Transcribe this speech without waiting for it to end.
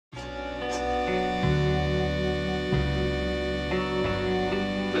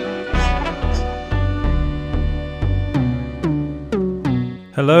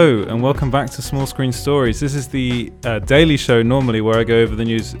Hello and welcome back to Small Screen Stories. This is the daily show normally where I go over the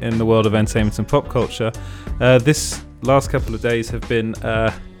news in the world of entertainment and pop culture. This last couple of days have been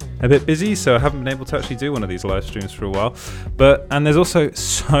a bit busy, so I haven't been able to actually do one of these live streams for a while. And there's also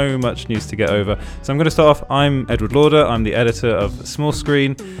so much news to get over. So I'm going to start off. I'm Edward Lauder. I'm the editor of Small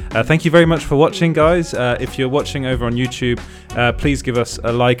Screen. Thank you very much for watching, guys. If you're watching over on YouTube, please give us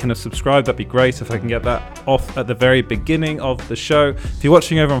a like and a subscribe. That'd be great if I can get that off at the very beginning of the show. If you're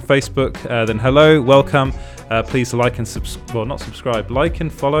watching over on Facebook, then hello, welcome. Please like and like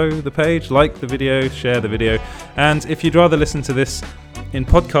and follow the page, like the video, share the video. And if you'd rather listen to this in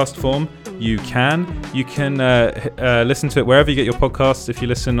podcast form, you can listen to it wherever you get your podcasts. If you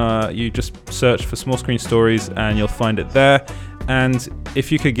listen, you just search for Small Screen Stories and you'll find it there. And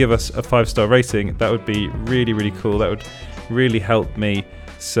if you could give us a 5-star rating, that would be really, really cool. That would really help me.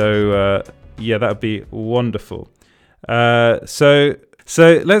 So that would be wonderful. So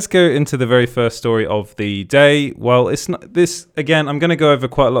let's go into the very first story of the day. Well, it's not this again. I'm going to go over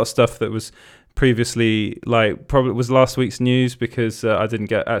quite a lot of stuff that was previously, probably was last week's news, because I didn't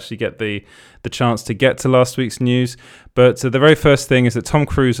get the chance to get to last week's news. But the very first thing is that Tom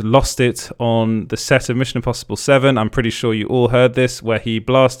Cruise lost it on the set of Mission Impossible 7. I'm pretty sure you all heard this, where he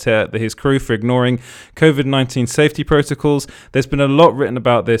blasted his crew for ignoring COVID-19 safety protocols. There's been a lot written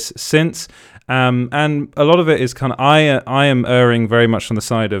about this since. And a lot of it is kind of, I am erring very much on the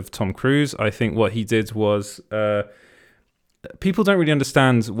side of Tom Cruise. I think what he did was, people don't really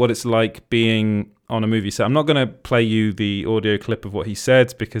understand what it's like being on a movie set. I'm not going to play you the audio clip of what he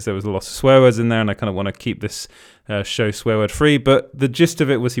said, because there was a lot of swear words in there, and I kind of want to keep this show swear word free. But the gist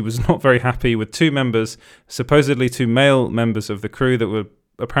of it was he was not very happy with supposedly two male members of the crew that were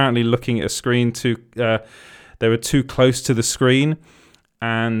apparently looking at a screen they were too close to the screen,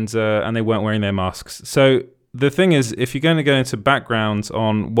 and they weren't wearing their masks. So the thing is, if you're going to go into background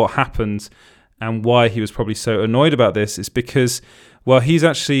on what happened and why he was probably so annoyed about this, is because, well, he's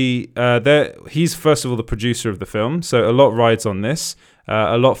actually he's first of all the producer of the film, so a lot rides on this,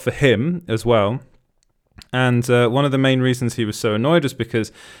 a lot for him as well. And one of the main reasons he was so annoyed was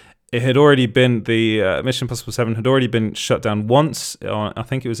because it had already been, the Mission Impossible 7 had already been shut down once. I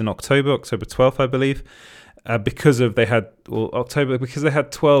think it was in October 12th, I believe. Because they had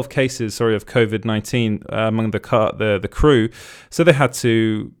 12 cases, of COVID-19 among the crew, so they had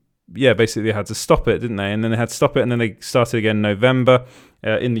to, basically they had to stop it, didn't they? And then they had to stop it, and then they started again in November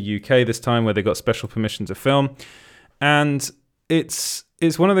in the UK this time, where they got special permission to film. And it's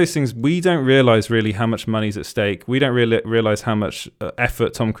one of those things, we don't realise really how much money's at stake. We don't really realise how much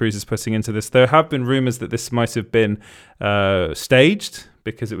effort Tom Cruise is putting into this. There have been rumours that this might have been staged,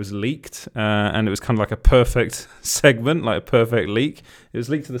 because it was leaked, and it was kind of like a perfect segment, like a perfect leak. It was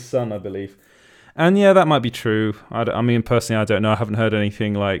leaked to The Sun, I believe. And that might be true. I mean, personally, I don't know. I haven't heard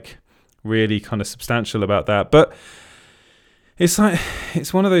anything really kind of substantial about that. But it's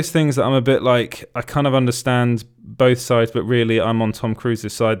one of those things that I'm a bit I kind of understand both sides, but really I'm on Tom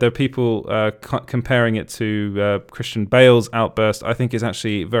Cruise's side. There are people comparing it to Christian Bale's outburst. I think it's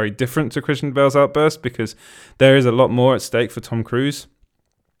actually very different to Christian Bale's outburst, because there is a lot more at stake for Tom Cruise.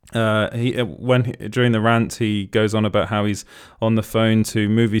 During the rant, he goes on about how he's on the phone to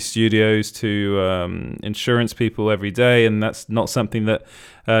movie studios, to insurance people every day, and that's not something that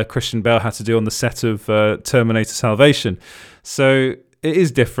Christian Bale had to do on the set of Terminator Salvation. So it is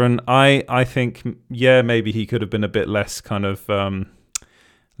different. I think, maybe he could have been a bit less kind of,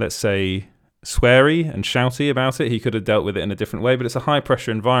 let's say, sweary and shouty about it. He could have dealt with it in a different way, but it's a high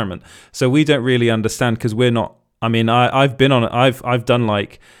pressure environment, so we don't really understand, because we're not. I mean, I've been on it. I have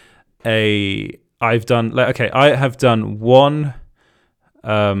done one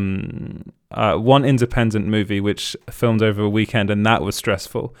independent movie which filmed over a weekend, and that was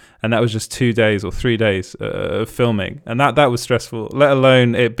stressful. And that was just 2 days or 3 days of filming, and that was stressful. Let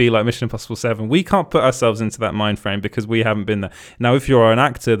alone it be like Mission Impossible 7. We can't put ourselves into that mind frame, because we haven't been there. Now, if you're an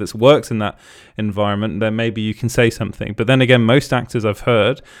actor that's worked in that environment, then maybe you can say something. But then again, most actors I've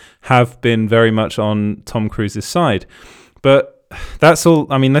heard have been very much on Tom Cruise's side. But that's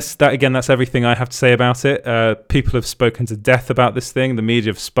all. I mean, that's everything I have to say about it. People have spoken to death about this thing. The media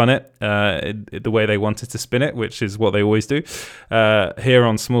have spun it the way they wanted to spin it, which is what they always do. Here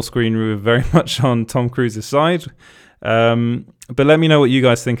on Small Screen, we were very much on Tom Cruise's side. But let me know what you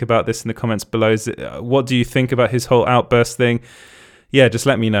guys think about this in the comments below. What do you think about his whole outburst thing? Just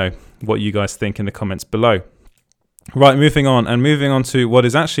let me know what you guys think in the comments below. Right, moving on to what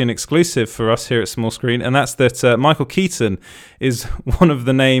is actually an exclusive for us here at Small Screen, and that's that Michael Keaton is one of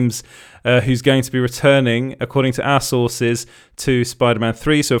the names who's going to be returning, according to our sources, to Spider-Man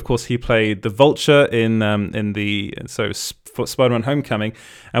 3. So, of course, he played the Vulture in for Spider-Man Homecoming,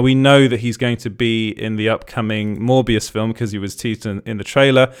 and we know that he's going to be in the upcoming Morbius film because he was teased in the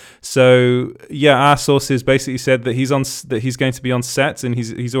trailer. So yeah, our sources basically said that he's going to be on set, and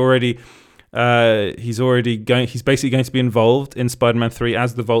he's basically going to be involved in Spider-Man 3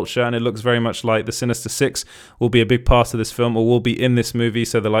 as the Vulture, and it looks very much like the Sinister Six will be a big part of this film, or will be in this movie.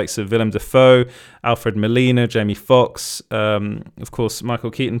 So the likes of Willem Dafoe, Alfred Molina, Jamie Foxx, of course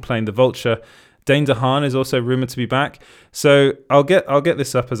Michael Keaton playing the Vulture. Dane DeHaan is also rumored to be back. So I'll get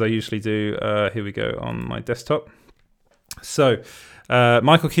this up as I usually do. Here we go on my desktop. So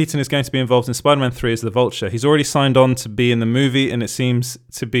Michael Keaton is going to be involved in Spider-Man 3 as the Vulture. He's already signed on to be in the movie, and it seems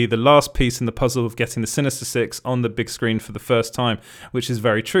to be the last piece in the puzzle of getting the Sinister Six on the big screen for the first time, which is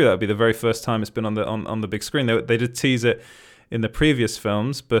very true. That would be the very first time it's been on the big screen. They did tease it in the previous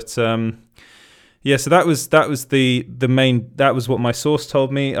films, but yeah, so that was what my source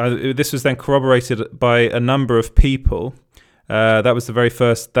told me. This was then corroborated by a number of people. That was the very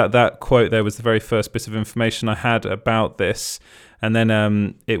first that quote there was the very first bit of information I had about this, and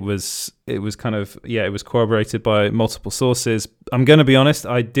then it was corroborated by multiple sources. I'm going to be honest,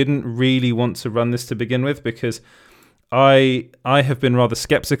 I didn't really want to run this to begin with because I have been rather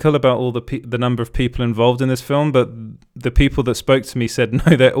skeptical about all the number of people involved in this film, but the people that spoke to me said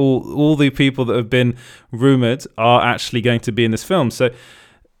no, that all the people that have been rumored are actually going to be in this film. So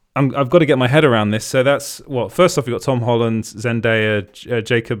I've got to get my head around this. So that's first off, we've got Tom Holland, Zendaya,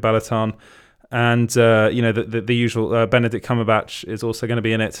 Jacob Batalon, and the usual Benedict Cumberbatch is also going to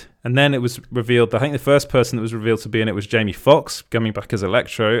be in it. And then it was revealed, I think the first person that was revealed to be in it was Jamie Foxx coming back as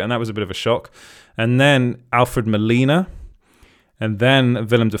Electro, and that was a bit of a shock. And then Alfred Molina, and then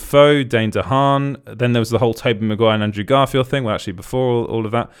Willem Dafoe, Dane DeHaan. Then there was the whole Tobey Maguire and Andrew Garfield thing. Well, actually before all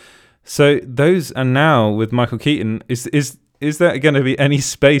of that. So those, and now with Michael Keaton, is there going to be any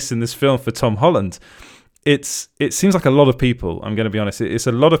space in this film for Tom Holland? It seems like a lot of people, I'm going to be honest. It's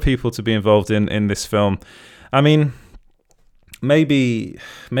a lot of people to be involved in this film. I mean, maybe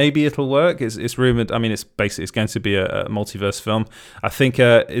it'll work. It's rumored. I mean, it's going to be a multiverse film. I think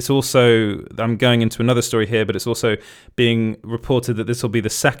it's also, I'm going into another story here, but it's also being reported that this will be the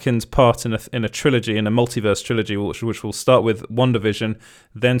second part in a trilogy, in a multiverse trilogy, which will start with WandaVision,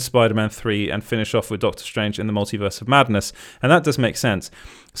 then Spider-Man 3, and finish off with Doctor Strange in the Multiverse of Madness. And that does make sense.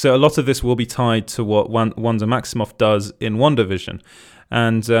 So a lot of this will be tied to what Wanda Maximoff does in WandaVision.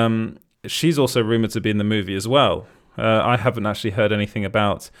 And she's also rumored to be in the movie as well. I haven't actually heard anything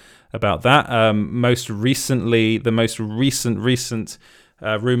about that. Most recently, the most recent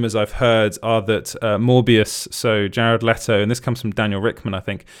rumors I've heard are that Morbius, so Jared Leto, and this comes from Daniel Rickman, I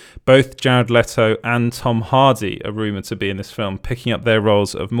think, both Jared Leto and Tom Hardy are rumored to be in this film, picking up their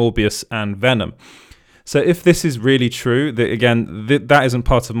roles of Morbius and Venom. So if this is really true, that isn't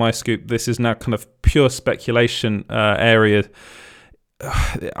part of my scoop. This is now kind of pure speculation area.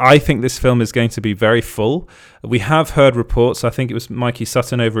 I think this film is going to be very full. We have heard reports, I think it was Mikey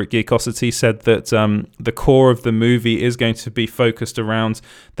Sutton over at Geekosity said that the core of the movie is going to be focused around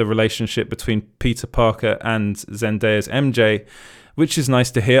the relationship between Peter Parker and Zendaya's MJ, which is nice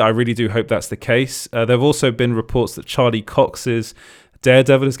to hear. I really do hope that's the case. There have also been reports that Charlie Cox's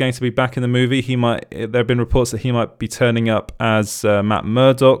Daredevil is going to be back in the movie. There have been reports that he might be turning up as Matt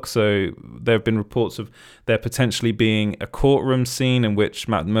Murdock. So there have been reports of there potentially being a courtroom scene in which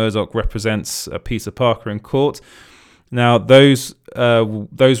Matt Murdock represents Peter Parker in court. Now, those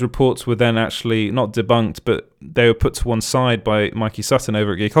reports were then actually not debunked, but they were put to one side by Mikey Sutton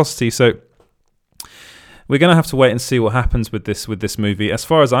over at Geekosity. So we're going to have to wait and see what happens with this movie. As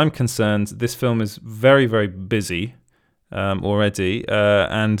far as I'm concerned, this film is very, very busy already,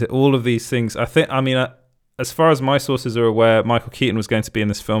 and all of these things. As far as my sources are aware, Michael Keaton was going to be in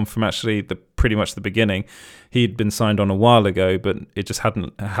this film from actually pretty much the beginning. He'd been signed on a while ago, but it just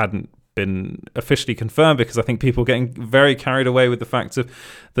hadn't been officially confirmed because I think people are getting very carried away with the fact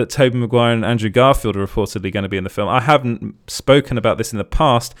that Tobey Maguire and Andrew Garfield are reportedly going to be in the film. I haven't spoken about this in the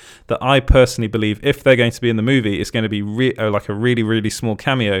past, that I personally believe if they're going to be in the movie, it's going to be like a really, really small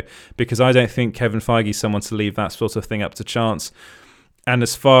cameo, because I don't think Kevin Feige is someone to leave that sort of thing up to chance. And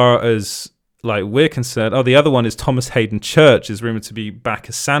as far as we're concerned, the other one is Thomas Hayden Church is rumored to be back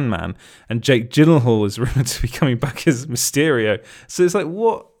as Sandman, and Jake Gyllenhaal is rumored to be coming back as Mysterio. So it's like,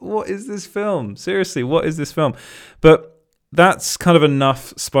 what is this film? Seriously, what is this film? But that's kind of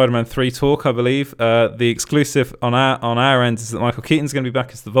enough Spider-Man 3 talk, I believe. The exclusive on our end is that Michael Keaton's going to be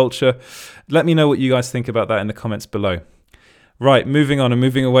back as the Vulture. Let me know what you guys think about that in the comments below. Right, moving on and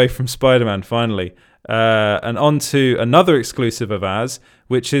moving away from Spider-Man, finally. And on to another exclusive of ours,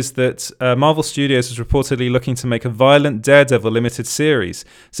 which is that Marvel Studios is reportedly looking to make a violent Daredevil limited series.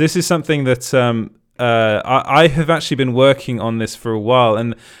 So this is something that I have actually been working on this for a while.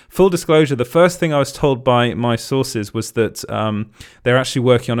 And full disclosure, the first thing I was told by my sources was that they're actually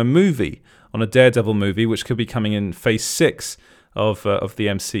working on a movie, on a Daredevil movie, which could be coming in Phase 6 of the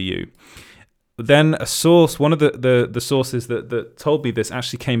MCU. Then a source, one of the sources that told me this,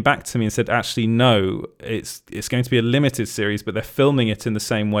 actually came back to me and said, actually, no, it's going to be a limited series, but they're filming it in the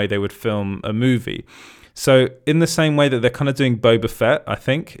same way they would film a movie. So in the same way that they're kind of doing Boba Fett, I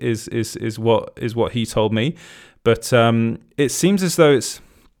think is what he told me. But it seems as though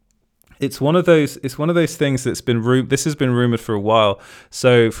it's one of those things that's been this has been rumored for a while.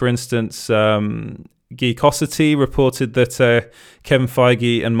 So for instance, Geekosity reported that Kevin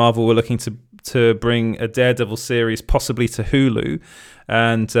Feige and Marvel were looking to bring a Daredevil series possibly to Hulu,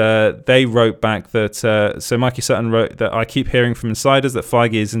 and they wrote back that so Mikey Sutton wrote that I keep hearing from insiders that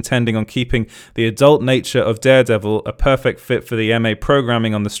Feige is intending on keeping the adult nature of Daredevil a perfect fit for the MA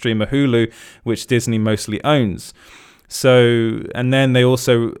programming on the streamer Hulu, which Disney mostly owns. So, and then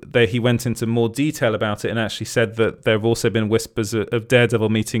he went into more detail about it and actually said that there have also been whispers of Daredevil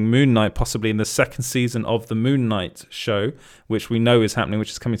meeting Moon Knight, possibly in the second season of the Moon Knight show, which we know is happening,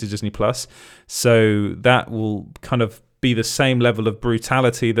 which is coming to Disney+. So that will kind of be the same level of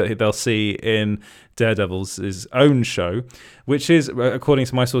brutality that they'll see in Daredevil's own show, which is, according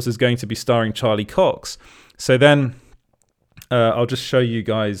to my sources, going to be starring Charlie Cox. So then I'll just show you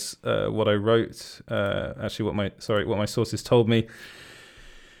guys what I wrote. Actually, what my sources told me.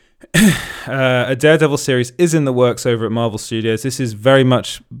 A Daredevil series is in the works over at Marvel Studios. This is very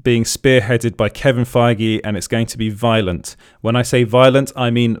much being spearheaded by Kevin Feige, and it's going to be violent. When I say violent,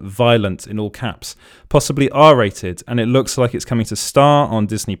 I mean violent in all caps. Possibly R-rated, and it looks like it's coming to Star on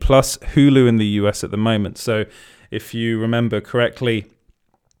Disney+, Hulu in the US at the moment. So if you remember correctly,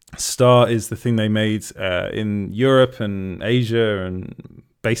 Star is the thing they made in Europe and Asia and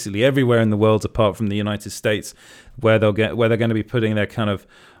basically everywhere in the world apart from the United States, where they're going to be putting their kind of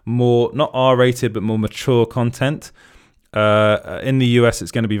more, not R-rated, but more mature content. In the US,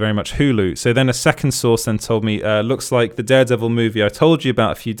 it's going to be very much Hulu. So then a second source then told me, looks like the Daredevil movie I told you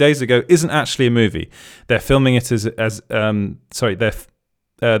about a few days ago isn't actually a movie. They're filming it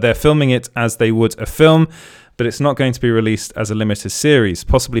they're filming it as they would a film, but it's not going to be released as a limited series,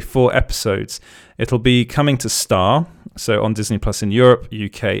 possibly 4 episodes. It'll be coming to Star, so on Disney Plus in Europe,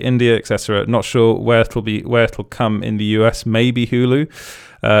 UK, India, etc. Not sure where it'll come in the US, maybe Hulu.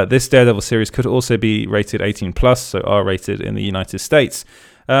 This Daredevil series could also be rated 18+, so R-rated in the United States.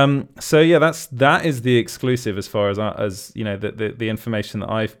 So yeah, that is the exclusive as far as you know, the information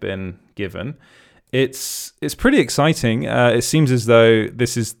that I've been given. It's pretty exciting. It seems as though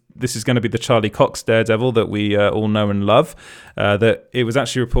this is going to be the Charlie Cox Daredevil that we all know and love. That it was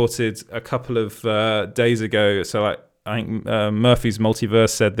actually reported a couple of days ago. So I think Murphy's Multiverse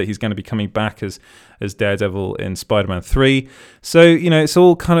said that he's going to be coming back as Daredevil in Spider-Man 3. So you know, it's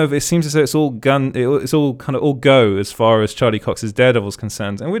all kind of. It seems as though it's all kind of all go as far as Charlie Cox's Daredevil is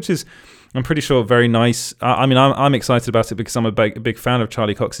concerned, and which is, I'm pretty sure, very nice. I mean, I'm excited about it because I'm a big fan of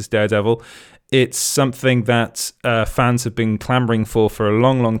Charlie Cox's Daredevil. It's something that fans have been clamoring for a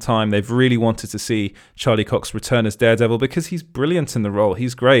long, long time. They've really wanted to see Charlie Cox return as Daredevil because he's brilliant in the role.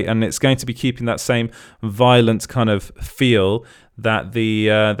 He's great, and it's going to be keeping that same violent kind of feel that the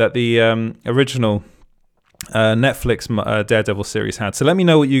original Netflix Daredevil series had. So let me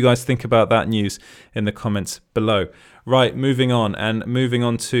know what you guys think about that news in the comments below. Right, moving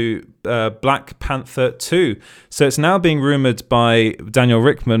on to Black Panther 2. So it's now being rumoured by Daniel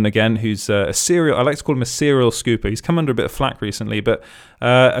Rickman again, who's I like to call him a serial scooper. He's come under a bit of flack recently, but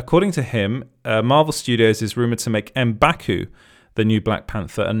according to him, Marvel Studios is rumoured to make M'Baku the new Black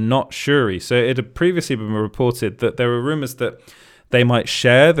Panther and not Shuri. So it had previously been reported that there were rumours that they might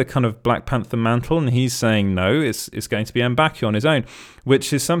share the kind of Black Panther mantle, and he's saying no, it's going to be M'Baku on his own,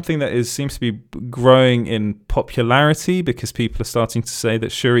 which is something that seems to be growing in popularity because people are starting to say that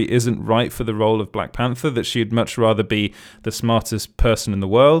Shuri isn't right for the role of Black Panther, that she'd much rather be the smartest person in the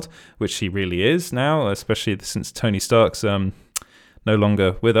world, which she really is now, especially since Tony Stark's no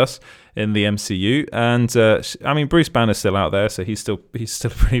longer with us in the MCU. And I mean, Bruce Banner's still out there, so he's still a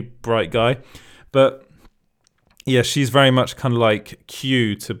pretty bright guy, but yeah, she's very much kind of like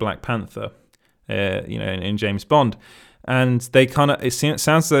Q to Black Panther, you know, in James Bond, and they kind of it sounds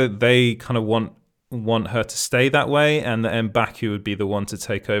as though they kind of want her to stay that way, and that M'Baku would be the one to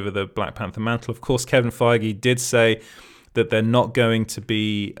take over the Black Panther mantle. Of course, Kevin Feige did say that they're not going to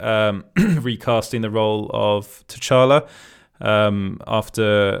be recasting the role of T'Challa.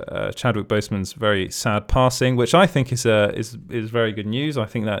 after Chadwick Boseman's very sad passing, which I think is very good news. I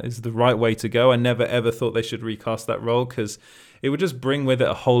think that is the right way to go. I never ever thought they should recast that role because it would just bring with it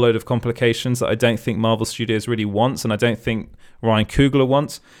a whole load of complications that I don't think Marvel Studios really wants, and I don't think Ryan Coogler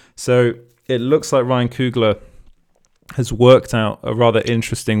wants. So it looks like Ryan Coogler has worked out a rather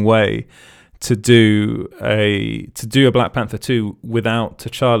interesting way to do a Black Panther 2 without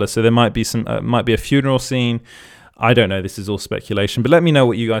T'Challa. So there might be a funeral scene. I don't know. This is all speculation, but let me know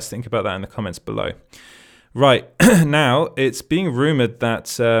what you guys think about that in the comments below. Right, now it's being rumored that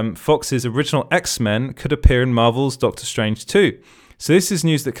Fox's original X-Men could appear in Marvel's Doctor Strange 2. So this is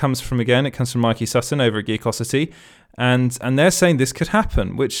news that comes from Mikey Sutton over at Geekosity, and they're saying this could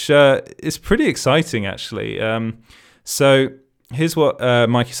happen, which is pretty exciting actually. So here's what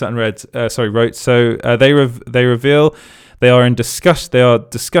Mikey Sutton wrote. So they reveal they are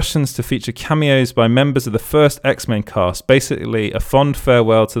discussions to feature cameos by members of the first X-Men cast, basically a fond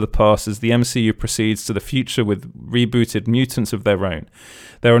farewell to the past as the MCU proceeds to the future with rebooted mutants of their own.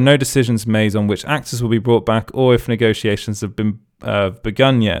 There are no decisions made on which actors will be brought back or if negotiations have been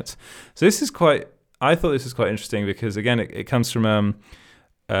begun yet. So I thought this was quite interesting because again it comes from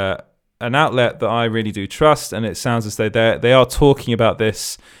an outlet that I really do trust, and it sounds as though they are talking about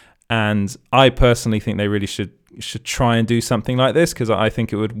this, and I personally think they really should try and do something like this because I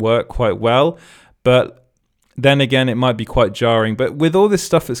think it would work quite well. But then again, it might be quite jarring. But with all this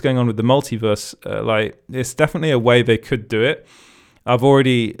stuff that's going on with the multiverse, it's definitely a way they could do it. I've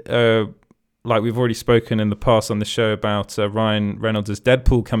already we've already spoken in the past on the show about Ryan Reynolds'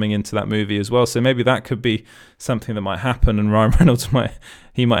 Deadpool coming into that movie as well. So maybe that could be something that might happen, and Ryan Reynolds might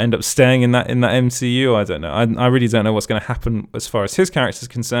end up staying in that MCU. I don't know. I really don't know what's going to happen as far as his character is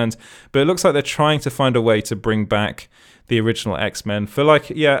concerned. But it looks like they're trying to find a way to bring back the original X-Men for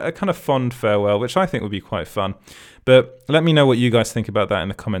a kind of fond farewell, which I think would be quite fun. But let me know what you guys think about that in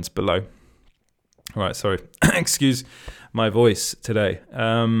the comments below. All right, sorry. Excuse my voice today.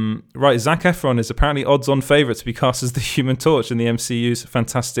 Right, Zac Efron is apparently odds-on favourite to be cast as the Human Torch in the MCU's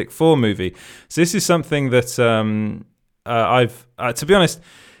Fantastic Four movie. So this is something that to be honest,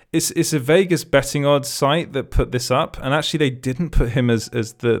 it's a Vegas betting odds site that put this up, and actually they didn't put him as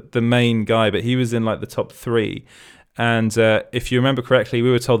the main guy, but he was in the top 3. And if you remember correctly, we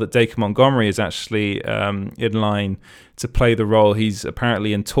were told that Dacre Montgomery is actually in line to play the role. He's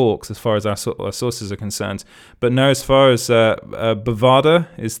apparently in talks as far as our sources are concerned. But no, as far as Bovada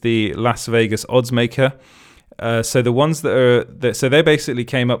is the Las Vegas odds maker. So the ones so they basically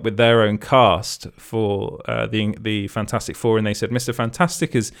came up with their own cast for the Fantastic Four, and they said Mr.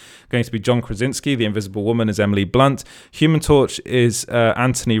 Fantastic is going to be John Krasinski, the Invisible Woman is Emily Blunt, Human Torch is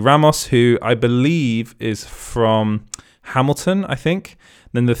Anthony Ramos, who I believe is from Hamilton, I think.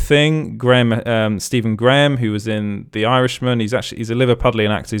 Then The Thing, Stephen Graham, who was in The Irishman. He's a Liverpudlian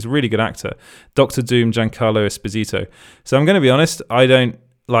actor. He's a really good actor. Doctor Doom, Giancarlo Esposito. So I'm going to be honest, I don't.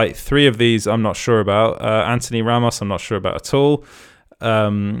 3 of these I'm not sure about. Anthony Ramos I'm not sure about at all.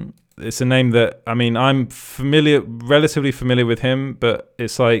 It's a name that, I'm relatively familiar with him, but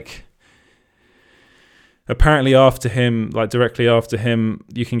it's apparently after him, directly after him,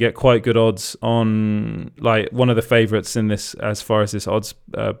 you can get quite good odds on one of the favourites in this as far as this odds.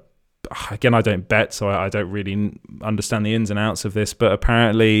 Again, I don't bet, so I don't really understand the ins and outs of this. But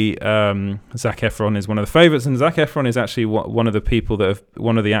apparently, Zac Efron is one of the favourites, and Zac Efron is actually one of the people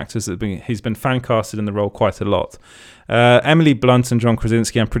one of the actors he's been fan casted in the role quite a lot. Emily Blunt and John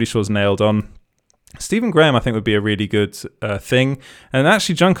Krasinski, I'm pretty sure is nailed on. Stephen Graham, I think, would be a really good thing, and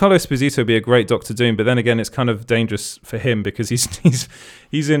actually, Giancarlo Esposito would be a great Doctor Doom. But then again, it's kind of dangerous for him because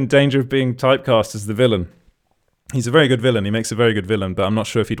he's in danger of being typecast as the villain. He's a very good villain. He makes a very good villain, but I'm not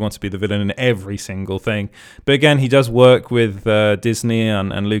sure if he'd want to be the villain in every single thing. But again, he does work with Disney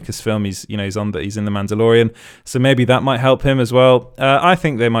and Lucasfilm. He's in The Mandalorian, so maybe that might help him as well. I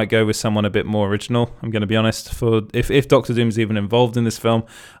think they might go with someone a bit more original. I'm going to be honest. For if Doctor Doom's even involved in this film,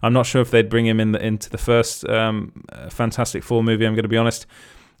 I'm not sure if they'd bring him into the first Fantastic Four movie. I'm going to be honest.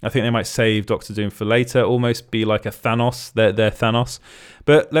 I think they might save Doctor Doom for later, almost be like a Thanos, their Thanos.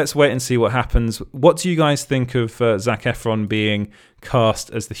 But let's wait and see what happens. What do you guys think of Zac Efron being cast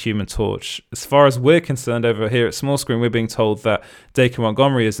as the Human Torch? As far as we're concerned over here at Small Screen, we're being told that Dacre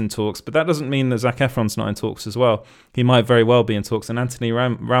Montgomery is in talks, but that doesn't mean that Zac Efron's not in talks as well. He might very well be in talks, and Anthony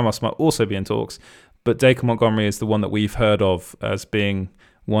Ramos might also be in talks, but Dacre Montgomery is the one that we've heard of as being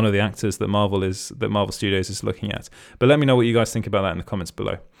one of the actors that Marvel Studios is looking at. But let me know what you guys think about that in the comments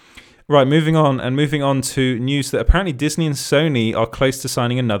below. Right, moving on to news that apparently Disney and Sony are close to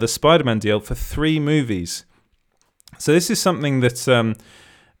signing another Spider-Man deal for 3 movies. So this is something that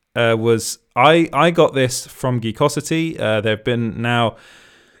was I got this from Geekosity. There have been now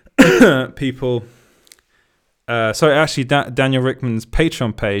people. Sorry, actually, Daniel Rickman's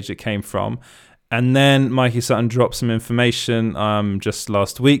Patreon page it came from, and then Mikey Sutton dropped some information just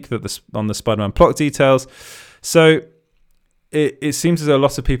last week on the Spider-Man plot details. So it seems as though a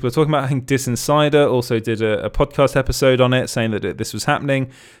lot of people are talking about it. I think DisInsider also did a podcast episode on it, saying that this was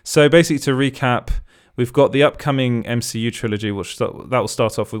happening. So basically, to recap, we've got the upcoming MCU trilogy, that will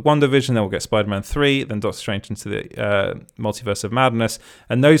start off with WandaVision, then we'll get Spider-Man 3, then Doctor Strange into the Multiverse of Madness,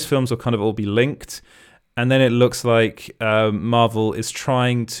 and those films will kind of all be linked. And then it looks like Marvel is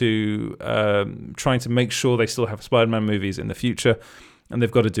trying to make sure they still have Spider-Man movies in the future, and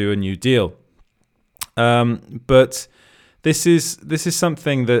they've got to do a new deal. But this is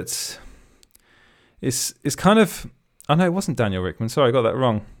something that is kind of. Oh no, it wasn't Daniel Rickman. Sorry, I got that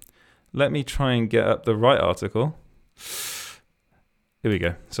wrong. Let me try and get up the right article. Here we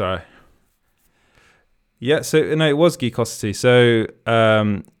go. Sorry. Yeah. So no, it was Geekosity.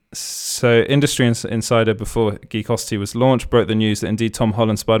 So Industry Insider, before Geekosity was launched, broke the news that indeed Tom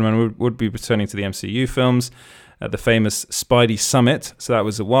Holland's Spider-Man would be returning to the MCU films at the famous Spidey Summit. So that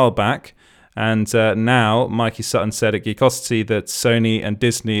was a while back. And now Mikey Sutton said at Geekosity that Sony and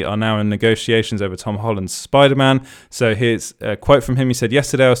Disney are now in negotiations over Tom Holland's Spider-Man. So here's a quote from him. He said,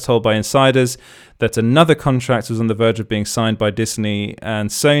 "Yesterday I was told by insiders that another contract was on the verge of being signed by Disney and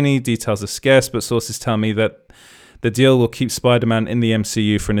Sony. Details are scarce, but sources tell me that the deal will keep Spider-Man in the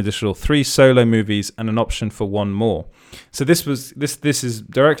MCU for an additional 3 solo movies and an option for 1 more." So this is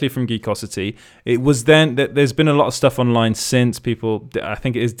directly from Geekosity. It was then that there's been a lot of stuff online since. People, I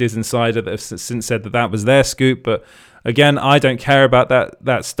think it is DisInsider that have since said that was their scoop. But again, I don't care about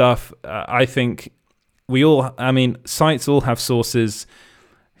that stuff. I think sites all have sources.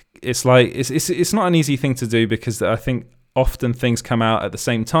 It's like it's not an easy thing to do, because I think often things come out at the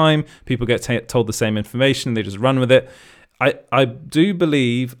same time. People get told the same information. They just run with it. I do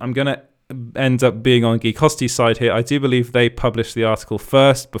believe, I'm going to end up being on Geekosity's side here, I do believe they published the article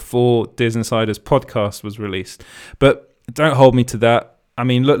first before DisInsider's podcast was released. But don't hold me to that. I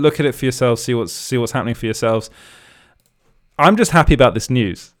mean, look at it for yourselves. See what's happening for yourselves. I'm just happy about this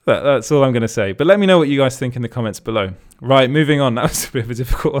news. That's all I'm going to say. But let me know what you guys think in the comments below. Right, moving on. That was a bit of a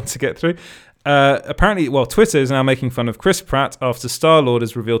difficult one to get through. Apparently, Twitter is now making fun of Chris Pratt after Star-Lord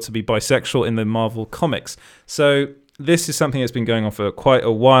is revealed to be bisexual in the Marvel comics. So this is something that's been going on for quite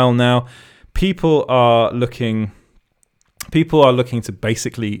a while now. People are looking to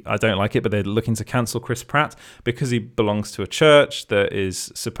basically, I don't like it, but they're looking to cancel Chris Pratt because he belongs to a church that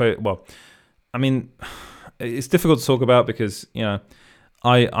is it's difficult to talk about because,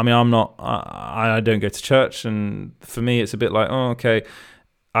 I don't go to church, and for me it's a bit like, oh, okay.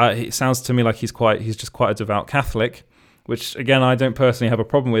 It sounds to me like he's just quite a devout Catholic, which again I don't personally have a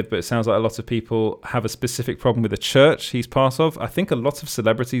problem with, but it sounds like a lot of people have a specific problem with the church he's part of. I think a lot of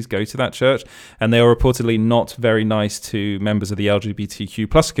celebrities go to that church, and they are reportedly not very nice to members of the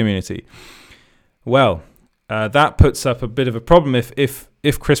LGBTQ plus community. Well, that puts up a bit of a problem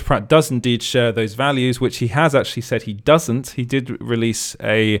if Chris Pratt does indeed share those values, which he has actually said he doesn't. He did release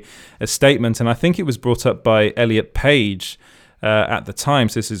a statement, and I think it was brought up by Elliot Page at the time.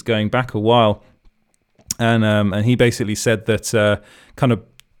 So this is going back a while, and he basically said that kind of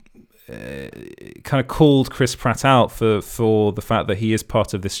called Chris Pratt out for the fact that he is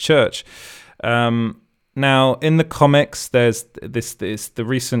part of this church. Now, in the comics, there's the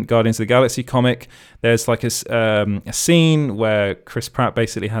recent Guardians of the Galaxy comic. There's like a scene where Chris Pratt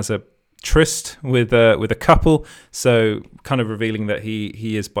basically has a tryst with a couple, so kind of revealing that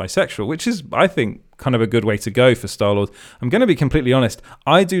he is bisexual, which is, I think, kind of a good way to go for Star-Lord. I'm going to be completely honest.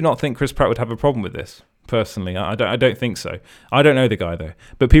 I do not think Chris Pratt would have a problem with this. Personally, I don't think so. I don't know the guy though,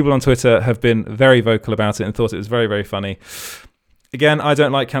 but people on Twitter have been very vocal about it and thought it was very, very funny. Again, I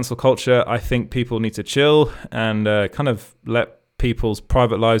don't like cancel culture. I think people need to chill and kind of let people's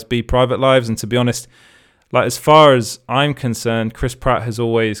private lives be private lives. And to be honest, like as far as I'm concerned, Chris Pratt has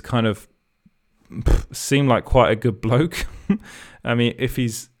always kind of seemed like quite a good bloke. I mean, if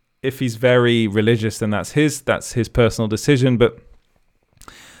he's very religious, then that's his personal decision. But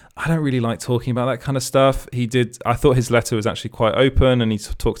I don't really like talking about that kind of stuff. I thought his letter was actually quite open, and he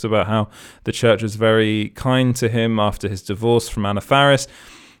talked about how the church was very kind to him after his divorce from Anna Faris.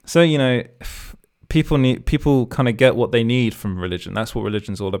 So, people kind of get what they need from religion. That's what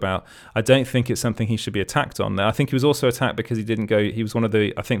religion's all about. I don't think it's something he should be attacked on. I think he was also attacked because he was one of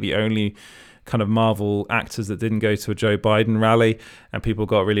the only kind of Marvel actors that didn't go to a Joe Biden rally, and people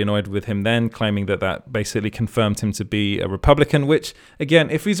got really annoyed with him then, claiming that basically confirmed him to be a Republican, which,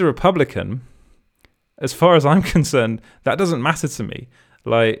 again, if he's a Republican, as far as I'm concerned, that doesn't matter to me.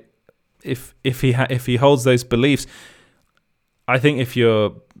 Like, if he holds those beliefs, I think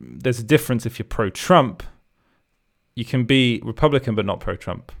there's a difference. If you're pro-Trump, you can be Republican but not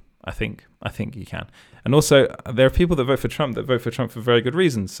pro-Trump. I think you can. And also, there are people that vote for Trump for very good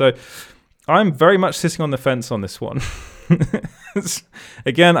reasons. So I'm very much sitting on the fence on this one.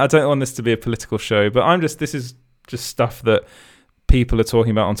 Again, I don't want this to be a political show, but this is just stuff that people are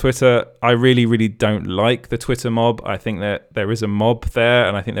talking about on Twitter. I really, really don't like the Twitter mob. I think that there is a mob there,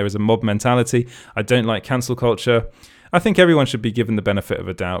 and I think there is a mob mentality. I don't like cancel culture. I think everyone should be given the benefit of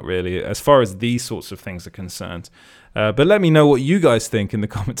a doubt, really, as far as these sorts of things are concerned. But let me know what you guys think in the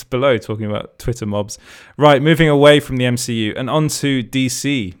comments below, talking about Twitter mobs. Right, moving away from the MCU and on to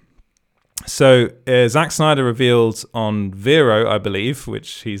DC. So Zack Snyder revealed on Vero, I believe,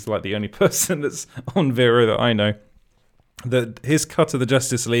 which he's like the only person that's on Vero that I know, that his cut of the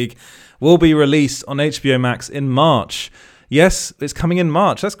Justice League will be released on HBO Max in March. Yes, it's coming in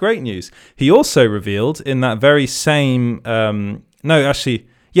March. That's great news. He also revealed in that very same... in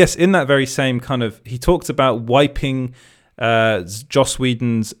that very same kind of... He talked about wiping Joss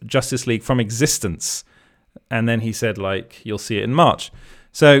Whedon's Justice League from existence. And then he said, you'll see it in March.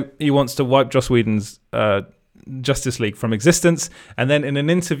 So he wants to wipe Joss Whedon's Justice League from existence. And then in an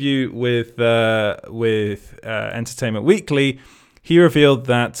interview with Entertainment Weekly, he revealed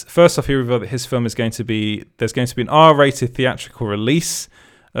that his film there's going to be an R-rated theatrical release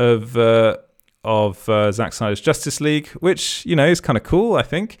of Zack Snyder's Justice League, which, is kind of cool, I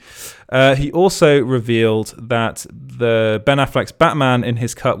think. He also revealed that the Ben Affleck's Batman in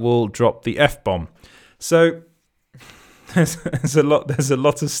his cut will drop the F-bomb. So there's a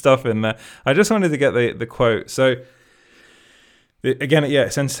lot of stuff in there. I just wanted to get the quote. So again,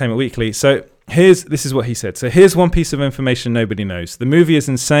 it's Entertainment Weekly. So this is what he said. So here's one piece of information nobody knows. The movie is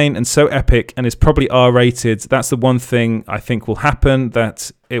insane and so epic and is probably R-rated. That's the one thing I think will happen,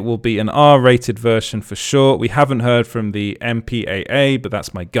 that it will be an R-rated version for sure. We haven't heard from the MPAA, but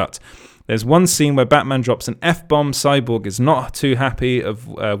that's my gut. There's one scene where Batman drops an F-bomb. Cyborg is not too happy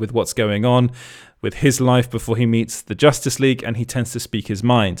with what's going on with his life before he meets the Justice League, and he tends to speak his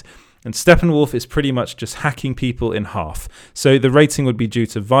mind. And Steppenwolf is pretty much just hacking people in half. So the rating would be due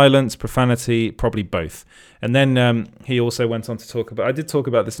to violence, profanity, probably both. And then he also went on to talk about... I did talk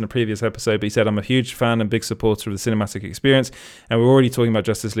about this in a previous episode, but he said, I'm a huge fan and big supporter of the cinematic experience, and we're already talking about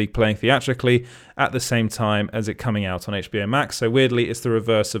Justice League playing theatrically at the same time as it coming out on HBO Max. So weirdly, it's the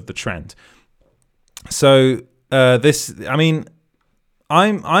reverse of the trend. So I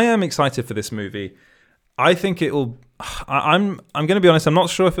am excited for this movie. I think it will... I'm going to be honest. I'm not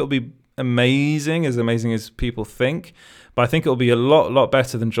sure if it'll be amazing as people think, but I think it'll be a lot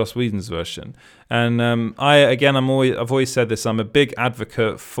better than Joss Whedon's version. And I've always said this. I'm a big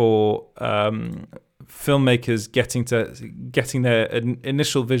advocate for filmmakers getting their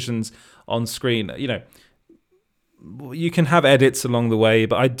initial visions on screen. You can have edits along the way,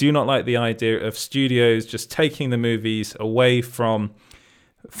 but I do not like the idea of studios just taking the movies away from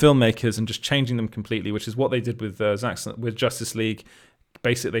filmmakers and just changing them completely, which is what they did with Justice League.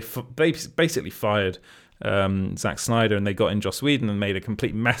 Basically, they basically fired Zack Snyder, and they got in Joss Whedon and made a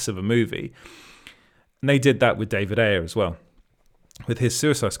complete mess of a movie. And they did that with David Ayer as well, with his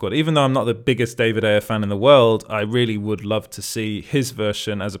Suicide Squad. Even though I'm not the biggest David Ayer fan in the world, I really would love to see his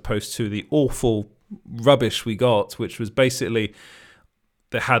version as opposed to the awful rubbish we got, which was basically...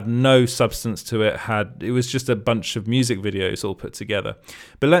 that had no substance to it. It was just a bunch of music videos all put together.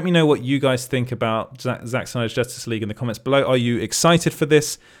 But let me know what you guys think about Zack Snyder's Justice League in the comments below. Are you excited for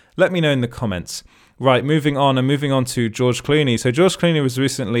this? Let me know in the comments. Right, moving on to George Clooney. So George Clooney was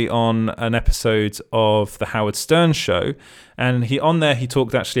recently on an episode of The Howard Stern Show, and he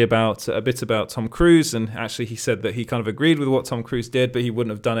talked actually a bit about Tom Cruise, and actually he said that he kind of agreed with what Tom Cruise did, but he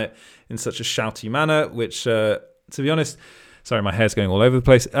wouldn't have done it in such a shouty manner, which, to be honest... Sorry, my hair's going all over the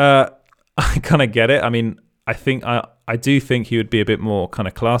place. I kind of get it. I mean, I do think he would be a bit more kind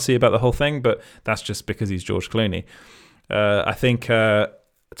of classy about the whole thing, but that's just because he's George Clooney. I think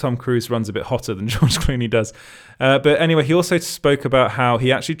Tom Cruise runs a bit hotter than George Clooney does. But anyway, he also spoke about how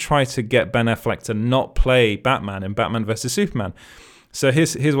he actually tried to get Ben Affleck to not play Batman in Batman vs Superman. So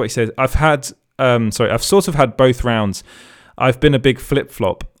here's what he says. I've sort of had both rounds. I've been a big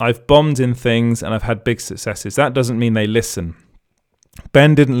flip-flop. I've bombed in things and I've had big successes. That doesn't mean they listen.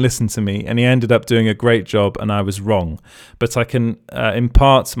 Ben didn't listen to me and he ended up doing a great job and I was wrong. But I can only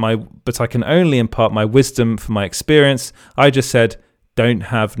impart my wisdom from my experience. I just said, don't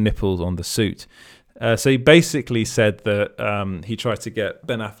have nipples on the suit. So he basically said that he tried to get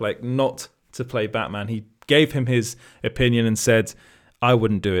Ben Affleck not to play Batman. He gave him his opinion and said, I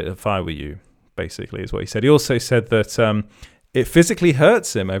wouldn't do it if I were you. Basically is what he said. He also said that it physically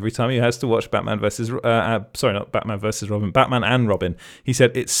hurts him every time he has to watch Batman and Robin. He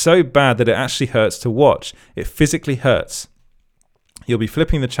said it's so bad that it actually hurts to watch. It physically hurts. You'll be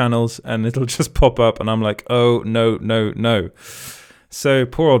flipping the channels and it'll just pop up, and I'm like, oh, no, no, no. So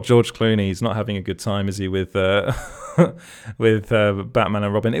poor old George Clooney, he's not having a good time, is he, with with Batman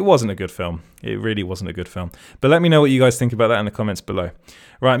and Robin. It wasn't a good film. It really wasn't a good film. But let me know what you guys think about that in the comments below.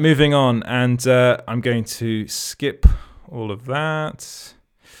 Right, moving on, and I'm going to skip all of that,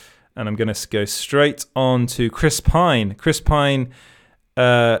 and I'm going to go straight on to Chris Pine. Chris Pine,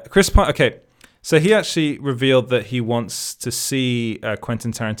 okay. So he actually revealed that he wants to see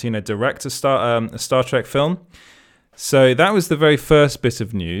Quentin Tarantino direct a Star Trek film. So that was the very first bit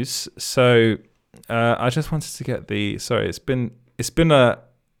of news. So I just wanted to get it's been a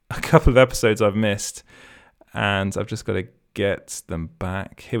couple of episodes I've missed, and I've just got to get them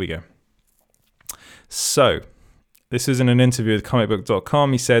back. Here we go. So this is in an interview with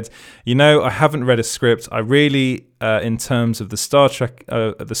comicbook.com. He said, I haven't read a script. I really, in terms of the Star Trek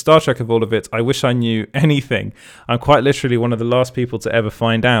of all of it, I wish I knew anything. I'm quite literally one of the last people to ever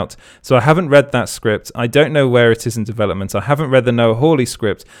find out. So I haven't read that script. I don't know where it is in development. I haven't read the Noah Hawley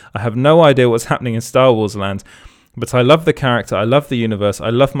script. I have no idea what's happening in Star Wars land. But I love the character, I love the universe, I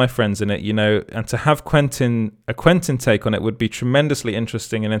love my friends in it, and to have a Quentin take on it would be tremendously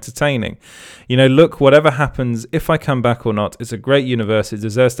interesting and entertaining. Look, whatever happens, if I come back or not, it's a great universe, it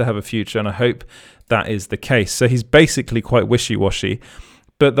deserves to have a future, and I hope that is the case. So he's basically quite wishy-washy.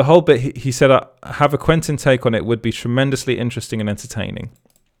 But the whole bit, he said, have a Quentin take on it would be tremendously interesting and entertaining.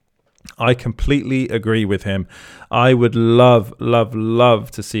 I completely agree with him. I would love, love,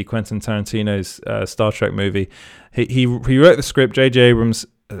 love to see Quentin Tarantino's Star Trek movie. He wrote the script. J.J. Abrams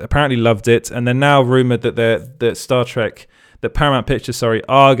apparently loved it, and they're now rumored that Paramount Pictures,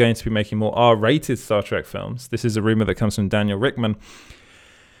 are going to be making more R-rated Star Trek films. This is a rumor that comes from Daniel Rickman.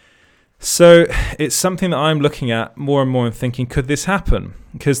 So it's something that I'm looking at more and more and thinking, could this happen?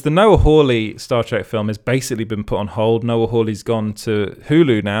 Because the Noah Hawley Star Trek film has basically been put on hold. Noah Hawley's gone to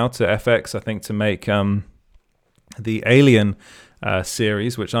Hulu now, to FX, I think, to make the Alien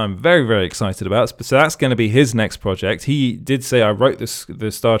series, which I'm very, very excited about. So that's going to be his next project. He did say, I wrote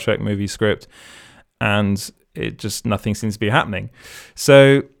the Star Trek movie script, and nothing seems to be happening.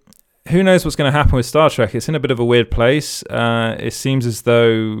 So who knows what's going to happen with Star Trek? It's in a bit of a weird place. It seems as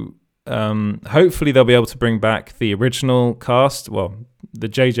though hopefully they'll be able to bring back the original cast, the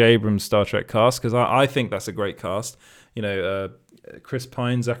J.J. Abrams Star Trek cast, because I think that's a great cast. Chris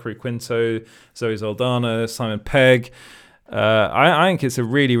Pine, Zachary Quinto, Zoe Saldana, Simon Pegg. I think it's a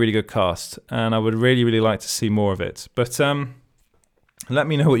really, really good cast, and I would really, really like to see more of it. But let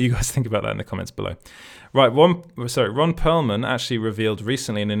me know what you guys think about that in the comments below. Right, Ron Perlman actually revealed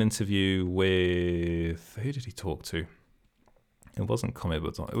recently in an interview with... Who did he talk to? It wasn't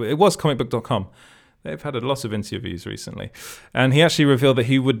comicbook.com. It was comicbook.com. They've had a lot of interviews recently. And he actually revealed that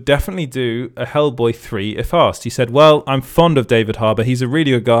he would definitely do a Hellboy 3 if asked. He said, I'm fond of David Harbour. He's a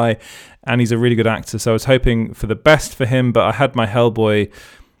really good guy and he's a really good actor. So I was hoping for the best for him, but I had my Hellboy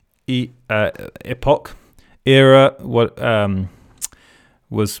era, what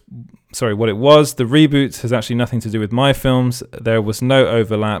it was. The reboot has actually nothing to do with my films. There was no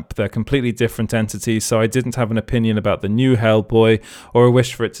overlap. They're completely different entities, so I didn't have an opinion about the new Hellboy or a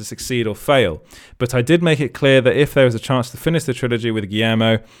wish for it to succeed or fail. But I did make it clear that if there was a chance to finish the trilogy with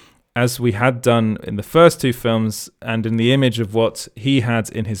Guillermo, as we had done in the first two films, and in the image of what he had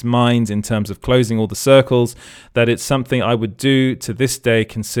in his mind in terms of closing all the circles, that it's something I would do to this day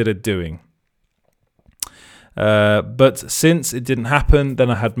consider doing. But since it didn't happen,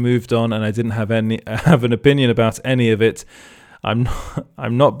 then I had moved on and I didn't have an opinion about any of it. I'm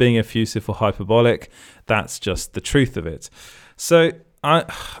not being effusive or hyperbolic. That's just the truth of it. So I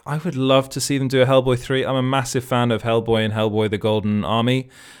would love to see them do a Hellboy 3. I'm a massive fan of Hellboy and Hellboy the Golden Army.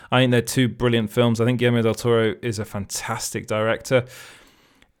 I think they're two brilliant films. I think Guillermo del Toro is a fantastic director.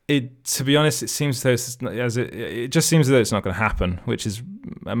 To be honest, it seems though it just seems as though it's not going to happen, which is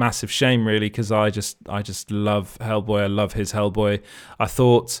a massive shame, really, because I just love Hellboy. I love his Hellboy. I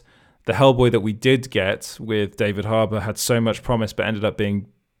thought the Hellboy that we did get with David Harbour had so much promise, but ended up being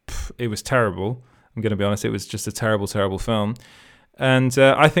it was terrible. I'm going to be honest; it was just a terrible, terrible film. And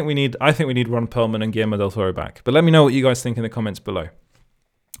I think we need Ron Perlman and Guillermo del Toro back. But let me know what you guys think in the comments below.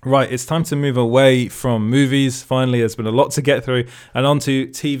 Right, it's time to move away from movies. Finally, there's been a lot to get through, and on to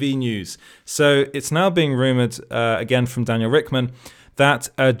TV news. So it's now being rumoured, again from Daniel Rickman, that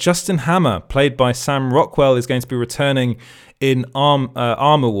Justin Hammer, played by Sam Rockwell, is going to be returning in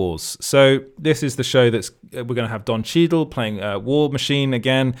Armor Wars. So this is the show that's we're going to have Don Cheadle playing War Machine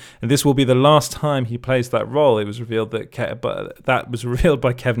again, and this will be the last time he plays that role. It was revealed that was revealed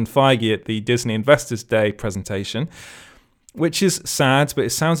by Kevin Feige at the Disney Investors Day presentation, which is sad, but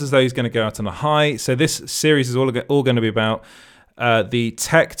it sounds as though he's going to go out on a high. So this series is all going to be about the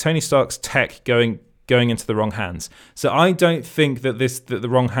tech, Tony Stark's tech going into the wrong hands. So I don't think that the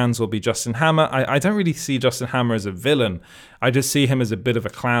wrong hands will be Justin Hammer. I don't really see Justin Hammer as a villain. I just see him as a bit of a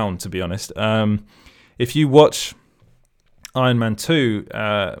clown, to be honest. If you watch Iron Man 2,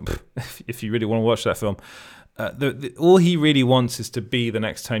 if you really want to watch that film, all he really wants is to be the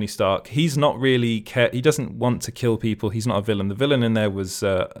next Tony Stark. He's not really he doesn't want to kill people. He's not a villain. The villain in there was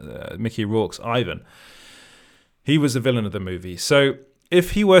Mickey Rourke's Ivan. He was the villain of the movie. So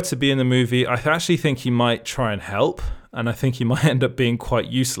if he were to be in the movie, I actually think he might try and help, and I think he might end up being quite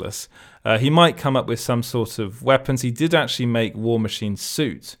useless. He might come up with some sort of weapons. He did actually make War Machine's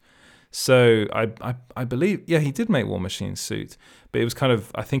suit. So I believe, he did make War Machine's suit. But it was kind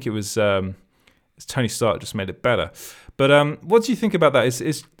of, I think it was Tony Stark just made it better. But what do you think about that?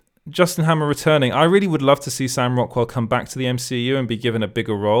 Is Justin Hammer returning? I really would love to see Sam Rockwell come back to the MCU and be given a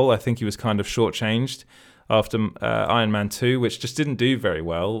bigger role. I think he was kind of shortchanged after Iron Man 2, which just didn't do very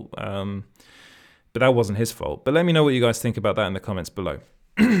well. But that wasn't his fault. But let me know what you guys think about that in the comments below.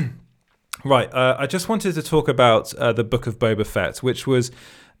 Right, I just wanted to talk about the Book of Boba Fett, which was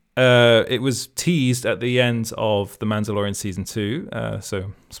it was teased at the end of The Mandalorian Season 2,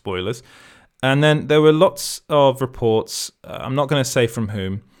 so spoilers. And then there were lots of reports, I'm not going to say from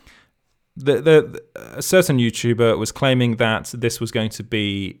whom. A certain YouTuber was claiming that this was going to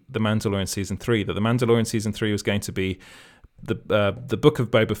be The Mandalorian Season 3, that The Mandalorian Season 3 was going to be the Book of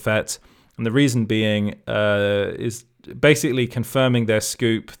Boba Fett, and the reason being is basically confirming their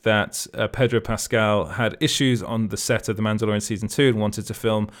scoop that Pedro Pascal had issues on the set of The Mandalorian Season 2 and wanted to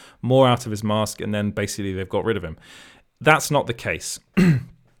film more out of his mask, and then basically they've got rid of him. That's not the case.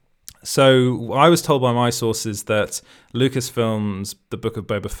 So I was told by my sources that Lucasfilm's The Book of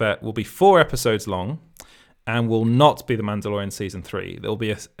Boba Fett will be 4 episodes long and will not be The Mandalorian Season 3. There will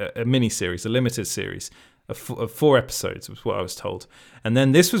be a mini-series, a limited series of 4 episodes, was what I was told. And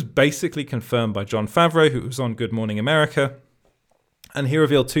then this was basically confirmed by Jon Favreau, who was on Good Morning America. And he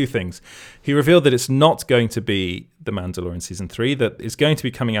revealed 2 things. He revealed that it's not going to be The Mandalorian Season 3, that it's going to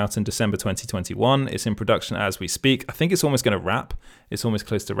be coming out in December 2021. It's in production as we speak. I think it's almost going to wrap. It's almost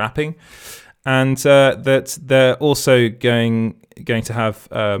close to wrapping. And that they're also going to have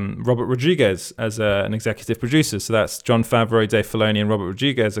Robert Rodriguez as an executive producer. So that's Jon Favreau, Dave Filoni, and Robert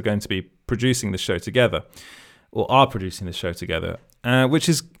Rodriguez are going to be producing the show together, or are producing the show together, which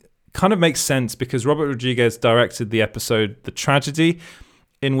is kind of makes sense because Robert Rodriguez directed the episode The Tragedy,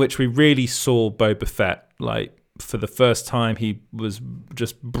 in which we really saw Boba Fett. Like, for the first time, he was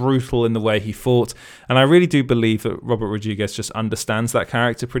just brutal in the way he fought. And I really do believe that Robert Rodriguez just understands that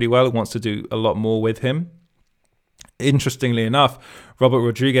character pretty well and wants to do a lot more with him. Interestingly enough, Robert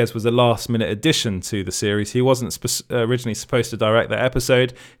Rodriguez was a last-minute addition to the series. He wasn't originally supposed to direct that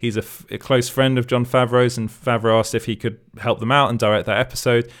episode. He's a close friend of Jon Favreau's, and Favreau asked if he could help them out and direct that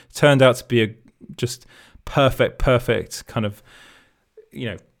episode. Turned out to be a just perfect kind of,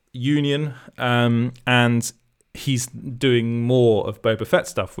 union. And he's doing more of Boba Fett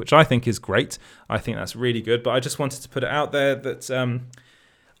stuff, which I think is great. I think that's really good. But I just wanted to put it out there that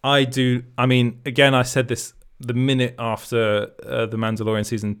I said this the minute after The Mandalorian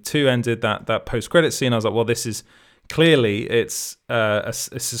Season 2 ended, that post-credit scene. I was like, well, this is clearly, it's a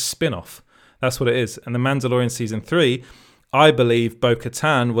spin-off. That's what it is. And The Mandalorian Season 3, I believe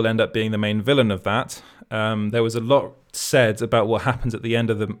Bo-Katan will end up being the main villain of that. There was a lot said about what happened at the end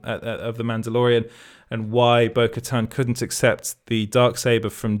of the Mandalorian and why Bo-Katan couldn't accept the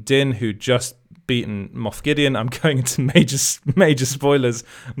Darksaber from Din, who just beaten Moff Gideon. I'm going into major spoilers.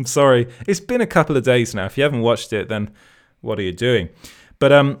 I'm sorry. It's been a couple of days now. If you haven't watched it, then what are you doing?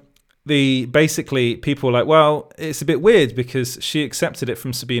 But basically people were like, well, it's a bit weird because she accepted it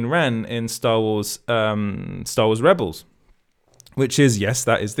from Sabine Wren in Star Wars Rebels, which is, yes,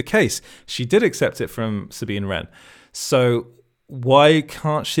 that is the case. She did accept it from Sabine Wren. So why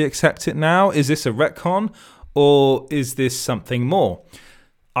can't she accept it now? Is this a retcon, or is this something more?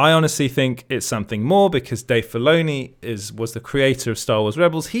 I honestly think it's something more because Dave Filoni was the creator of Star Wars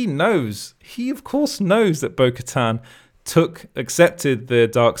Rebels. He of course knows that Bo-Katan accepted the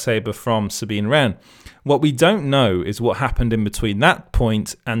Darksaber from Sabine Wren. What we don't know is what happened in between that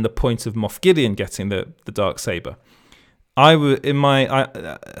point and the point of Moff Gideon getting the Darksaber.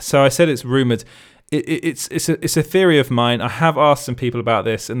 So I said it's rumored. it's a theory of mine. I have asked some people about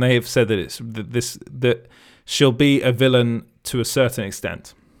this, and they have said that that she'll be a villain to a certain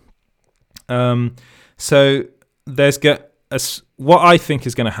extent. So what I think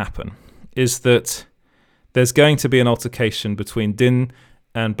is going to happen is that there's going to be an altercation between Din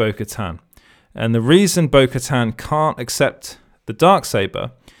and Bo-Katan. And the reason Bo-Katan can't accept the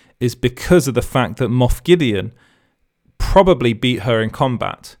Darksaber is because of the fact that Moff Gideon probably beat her in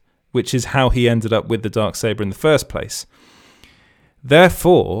combat, which is how he ended up with the Darksaber in the first place.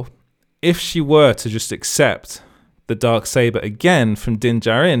 Therefore, if she were to just accept the Darksaber again from Din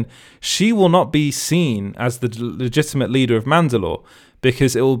Djarin, she will not be seen as the legitimate leader of Mandalore,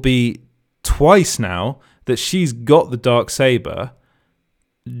 because it will be twice now that she's got the Darksaber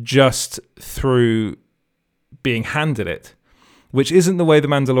just through being handed it, which isn't the way the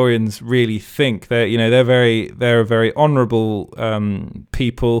Mandalorians really think. They're very honorable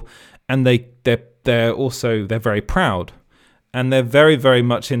people, and they're also very proud, and they're very, very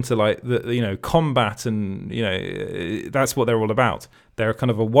much into combat, and that's what they're all about. They're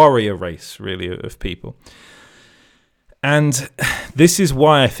kind of a warrior race, really, of people. And this is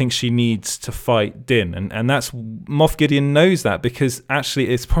why I think she needs to fight Din. And that's Moff Gideon knows that, because actually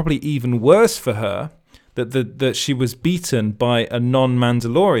it's probably even worse for her that she was beaten by a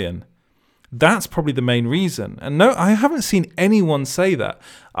non-Mandalorian. That's probably the main reason. And no, I haven't seen anyone say that.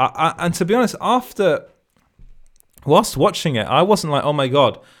 And to be honest, whilst watching it, I wasn't like, oh my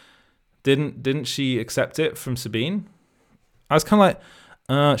God, didn't she accept it from Sabine? I was kind of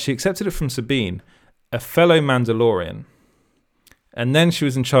like, she accepted it from Sabine, a fellow Mandalorian. And then she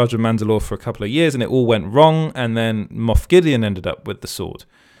was in charge of Mandalore for a couple of years, and it all went wrong, and then Moff Gideon ended up with the sword.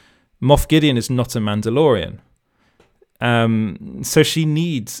 Moff Gideon is not a Mandalorian. So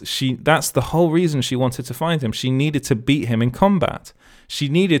that's the whole reason she wanted to find him. She needed to beat him in combat. She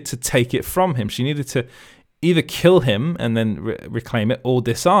needed to take it from him. She needed to either kill him and then reclaim it, or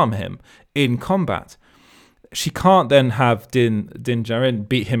disarm him in combat. She can't then have Din Djarin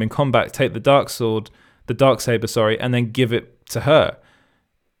beat him in combat, take the Darksaber, and then give it to her.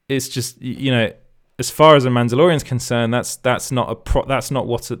 It's just, as far as a Mandalorian's concerned,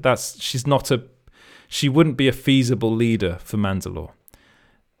 she wouldn't be a feasible leader for Mandalore.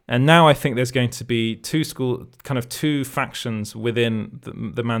 And now I think there's going to be two factions within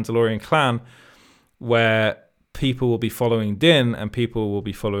the Mandalorian clan, where people will be following Din and people will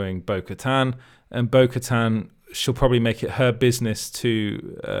be following Bo-Katan. And Bo-Katan, she'll probably make it her business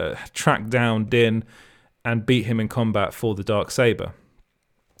to track down Din and beat him in combat for the Darksaber.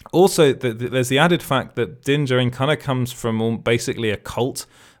 Also, there's the added fact that Din Djarin kind of comes from basically a cult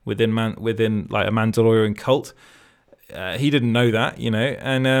within like a Mandalorian cult. He didn't know that,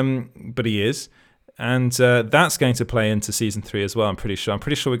 but he is. And that's going to play into season 3 as well, I'm pretty sure. I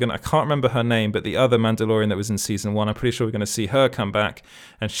can't remember her name, but the other Mandalorian that was in season 1, I'm pretty sure we're going to see her come back,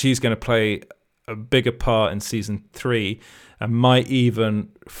 and she's going to play a bigger part in season 3, and might even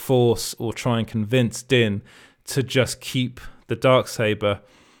force or try and convince Din to just keep the Darksaber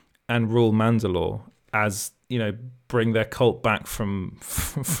and rule Mandalore, as bring their cult back from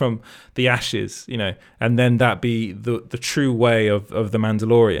the ashes, and then that be the true way of the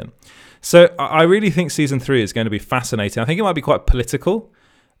Mandalorian. So I really think season 3 is going to be fascinating. I think it might be quite political,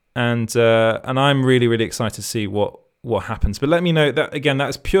 and I'm really, really excited to see what happens. But let me know that, again,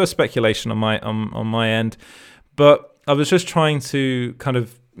 that's pure speculation on my end. But I was just trying to kind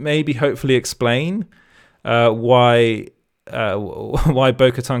of maybe hopefully explain why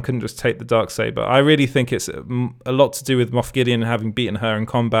Bo-Katan couldn't just take the Darksaber. I really think it's a lot to do with Moff Gideon having beaten her in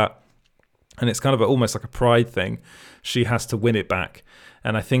combat, and it's kind of almost like a pride thing. She has to win it back.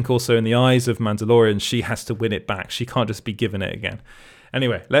 And I think also in the eyes of Mandalorians, she has to win it back. She can't just be given it again.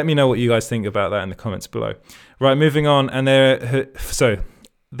 Anyway, let me know what you guys think about that in the comments below. Right, moving on. And there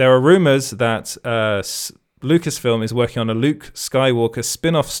are rumors that Lucasfilm is working on a Luke Skywalker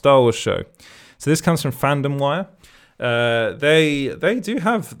spin-off Star Wars show. So this comes from Fandom Wire. They're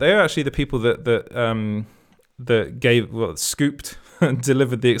actually the people that scooped and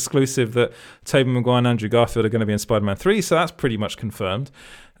delivered the exclusive that Tobey Maguire and Andrew Garfield are going to be in Spider-Man 3. So that's pretty much confirmed.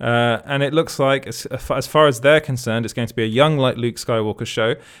 And it looks like, as far as they're concerned, it's going to be a young Luke Skywalker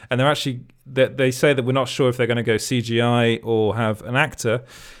show. And they say that we're not sure if they're going to go CGI or have an actor.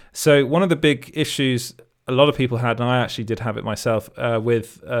 So one of the big issues a lot of people had, and I actually did have it myself,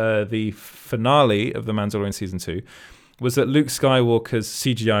 with the finale of The Mandalorian Season 2, was that Luke Skywalker's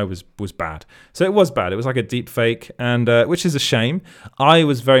CGI was bad. So it was bad. It was like a deep fake, and which is a shame. I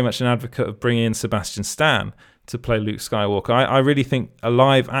was very much an advocate of bringing in Sebastian Stan to play Luke Skywalker. I really think a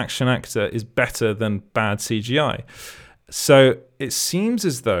live action actor is better than bad CGI. So it seems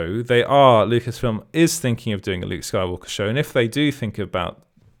as though Lucasfilm is thinking of doing a Luke Skywalker show. And if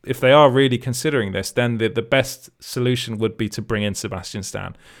they are really considering this, then the best solution would be to bring in Sebastian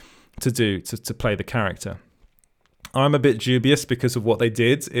Stan to play the character. I'm a bit dubious because of what they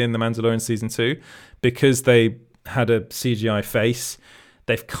did in The Mandalorian Season 2. Because they had a CGI face,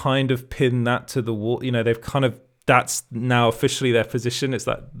 they've kind of pinned that to the wall. That's now officially their position. It's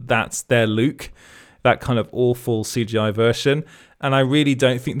that's their Luke, that kind of awful CGI version. And I really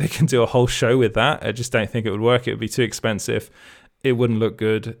don't think they can do a whole show with that. I just don't think it would work. It would be too expensive. It wouldn't look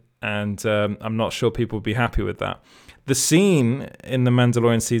good. And I'm not sure people would be happy with that. The scene in The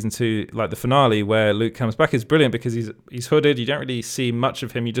Mandalorian Season 2, like the finale, where Luke comes back is brilliant because he's hooded. You don't really see much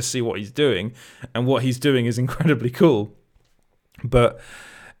of him. You just see what he's doing. And what he's doing is incredibly cool. But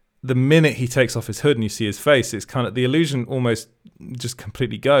the minute he takes off his hood and you see his face, it's kind of the illusion almost just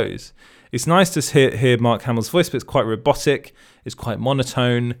completely goes. It's nice to hear Mark Hamill's voice, but it's quite robotic. It's quite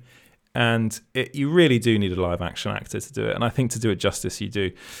monotone. And you really do need a live action actor to do it. And I think to do it justice, you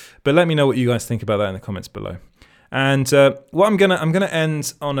do. But let me know what you guys think about that in the comments below. And what I'm gonna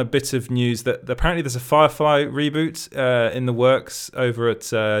end on a bit of news that apparently there's a Firefly reboot in the works over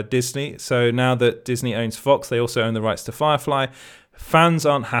at Disney. So now that Disney owns Fox, they also own the rights to Firefly. Fans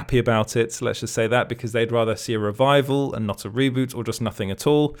aren't happy about it, let's just say that, because they'd rather see a revival and not a reboot, or just nothing at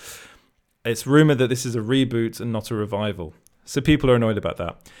all. It's rumored that this is a reboot and not a revival. So people are annoyed about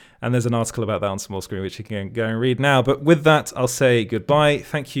that. And there's an article about that on Small Screen, which you can go and read now. But with that, I'll say goodbye.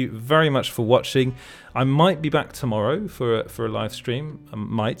 Thank you very much for watching. I might be back tomorrow for a live stream.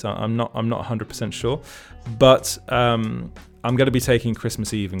 I'm not 100% sure. But I'm going to be taking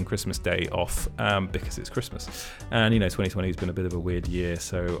Christmas Eve and Christmas Day off because it's Christmas. And, 2020 has been a bit of a weird year,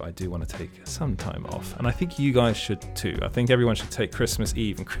 so I do want to take some time off. And I think you guys should too. I think everyone should take Christmas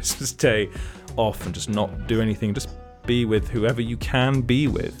Eve and Christmas Day off and just not do anything. Just be with whoever you can be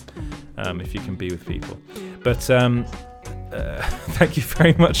with, if you can be with people. But thank you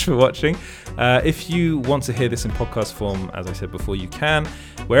very much for watching. If you want to hear this in podcast form, as I said before, you can.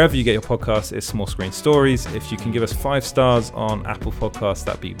 Wherever you get your podcast is Small Screen Stories. If you can give us 5 stars on Apple Podcasts,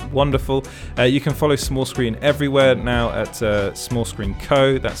 that'd be wonderful. You can follow Small Screen everywhere now at Small Screen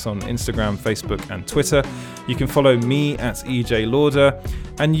Co. That's on Instagram, Facebook, and Twitter. You can follow me at EJ Lauder,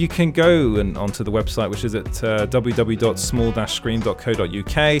 and you can go onto the website, which is at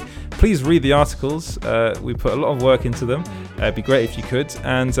www.small-screen.co.uk. Please read the articles. We put a lot of work into them. It'd be great if you could.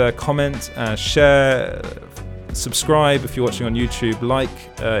 And comment, share, subscribe if you're watching on YouTube, like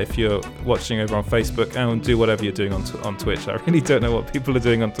if you're watching over on Facebook, and do whatever you're doing on Twitch. I really don't know what people are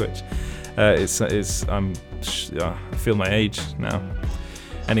doing on Twitch. I feel my age now.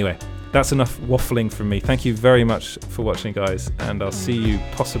 Anyway, that's enough waffling from me. Thank you very much for watching, guys, and I'll see you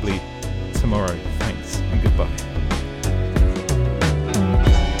possibly tomorrow. Thank you.